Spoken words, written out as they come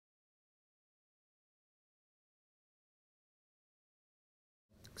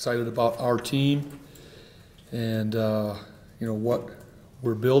excited about our team and what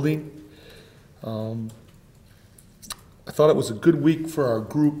we're building. I thought it was a good week for our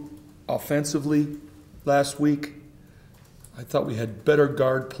group offensively last week. I thought we had better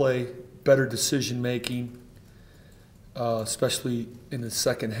guard play, better decision making, especially in the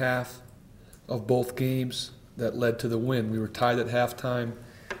second half of both games that led to the win. We were tied at halftime,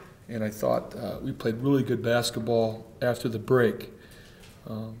 and I thought we played really good basketball after the break.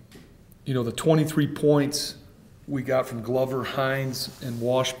 The 23 points we got from Glover, Hines, and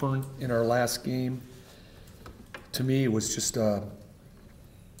Washburn in our last game, to me, it was just kind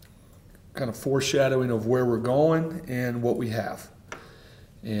of foreshadowing of where we're going and what we have.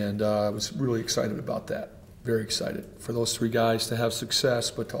 And I was really excited about that, very excited for those three guys to have success,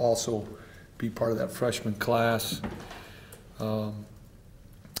 but to also be part of that freshman class and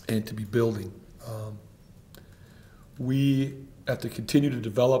to be building. We have to continue to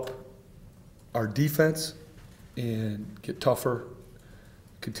develop our defense and get tougher,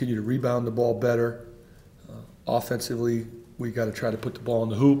 continue to rebound the ball better. Offensively, we got to try to put the ball in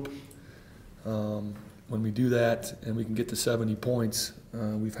the hoop. When we do that and we can get to 70 points,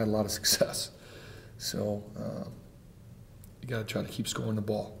 we've had a lot of success. So you got to try to keep scoring the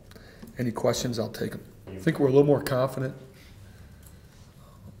ball. Any questions, I'll take them. I think we're a little more confident.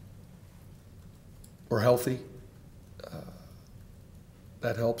 We're healthy.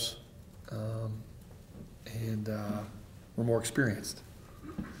 That helps. And we're more experienced.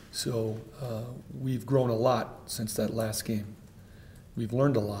 So we've grown a lot since that last game. We've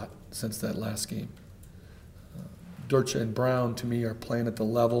learned a lot since that last game. Dircha and Brown, to me, are playing at the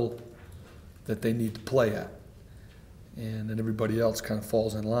level that they need to play at. And then everybody else kind of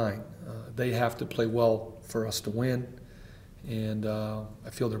falls in line. They have to play well for us to win. And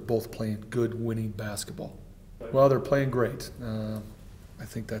I feel they're both playing good, winning basketball. Well, they're playing great. I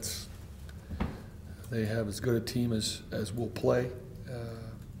think they have as good a team as we'll play.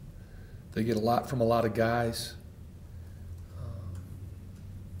 They get a lot from a lot of guys.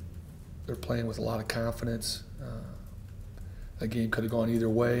 They're playing with a lot of confidence. That game could have gone either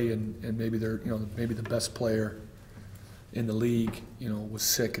way, and maybe maybe the best player in the league, was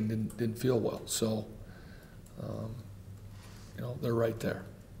sick and didn't feel well. So, they're right there.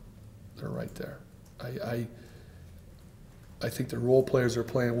 They're right there. I think the role players are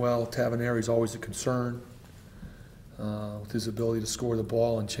playing well. Tavaneri's always a concern with his ability to score the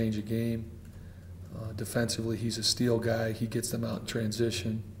ball and change a game. Defensively, he's a steal guy. He gets them out in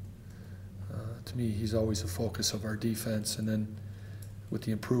transition. To me, he's always the focus of our defense. And then with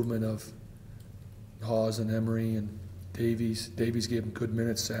the improvement of Hawes and Emery and Davies gave him good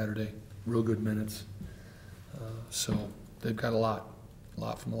minutes Saturday, real good minutes. So they've got a lot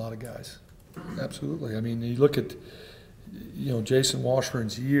from a lot of guys. Absolutely. I mean, you look at Jason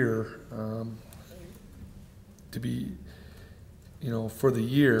Washburn's year, to be, for the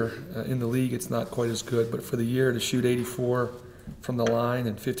year in the league, it's not quite as good, but for the year to shoot 84 from the line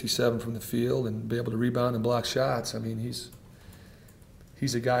and 57 from the field and be able to rebound and block shots, I mean, he's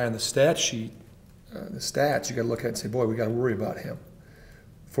a guy on the stat sheet. The stats, you got to look at and say, boy, we got to worry about him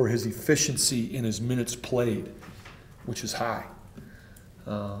for his efficiency in his minutes played, which is high.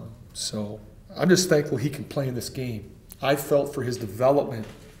 So I'm just thankful he can play in this game. I felt for his development,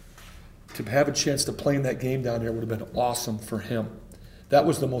 to have a chance to play in that game down there would have been awesome for him. That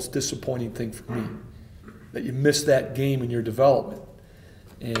was the most disappointing thing for me, that you missed that game in your development.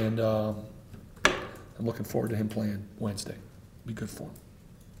 And I'm looking forward to him playing Wednesday. Be good for him.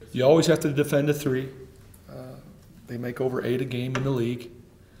 You always have to defend a three. They make over 8 a game in the league.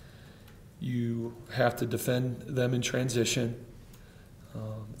 You have to defend them in transition.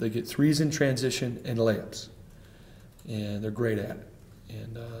 They get threes in transition and layups, and they're great at it.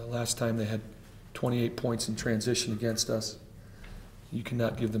 And last time they had 28 points in transition against us. You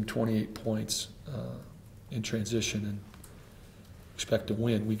cannot give them 28 points in transition and expect to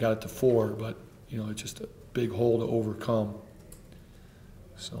win. We got it to 4, but it's just a big hole to overcome.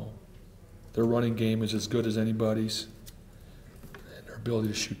 So their running game is as good as anybody's, and their ability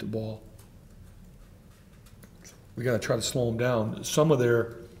to shoot the ball. We got to try to slow them down.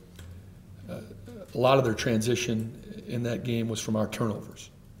 A lot of their transition in that game was from our turnovers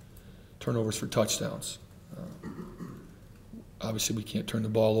for touchdowns. Obviously, we can't turn the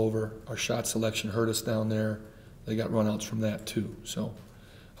ball over. Our shot selection hurt us down there. They got runouts from that too. So,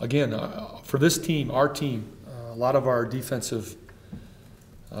 again, for this team, our team, a lot of our defensive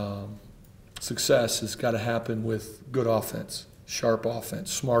success has got to happen with good offense, sharp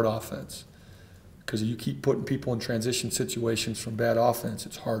offense, smart offense. Because if you keep putting people in transition situations from bad offense,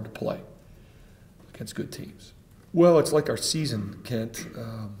 it's hard to play against good teams. Well, it's like our season, Kent.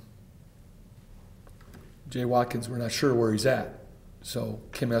 Jay Watkins, we're not sure where he's at. So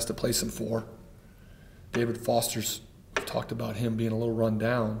Kim has to place him 4. David Foster's talked about him being a little run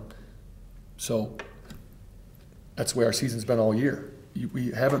down. So that's where our season's been all year.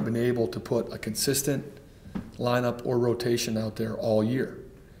 We haven't been able to put a consistent lineup or rotation out there all year.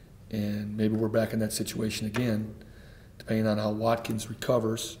 And maybe we're back in that situation again, depending on how Watkins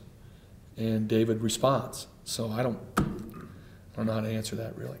recovers and David responds. So I don't know how to answer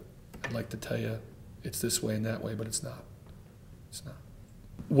that, really. I'd like to tell you it's this way and that way, but it's not. It's not.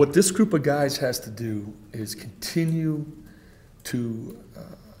 What this group of guys has to do is continue to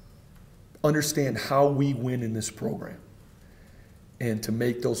understand how we win in this program and to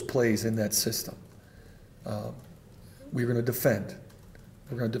make those plays in that system. We're going to defend.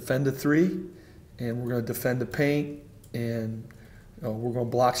 We're going to defend the 3, and we're going to defend the paint, and we're going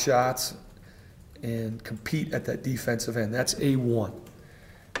to block shots and compete at that defensive end. That's A1.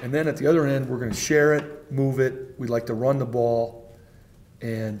 And then at the other end, we're going to share it, move it. We like to run the ball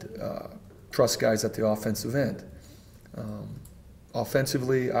and trust guys at the offensive end.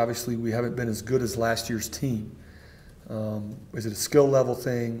 Offensively, obviously, we haven't been as good as last year's team. Is it a skill level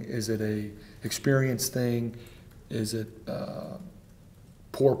thing? Is it a experience thing? Is it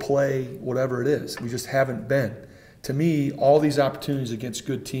poor play? Whatever it is, we just haven't been. To me, all these opportunities against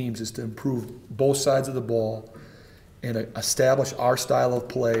good teams is to improve both sides of the ball and establish our style of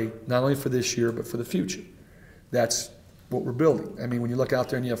play, not only for this year, but for the future. That's what we're building. I mean, when you look out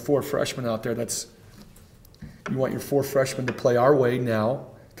there and you have 4 freshmen out there, you want your 4 freshmen to play our way now,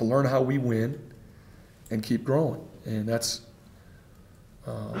 to learn how we win and keep growing. And that's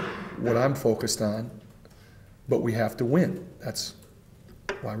what I'm focused on. But we have to win. That's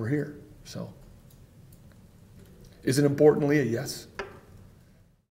why we're here. So, is it important, Leah? Yes.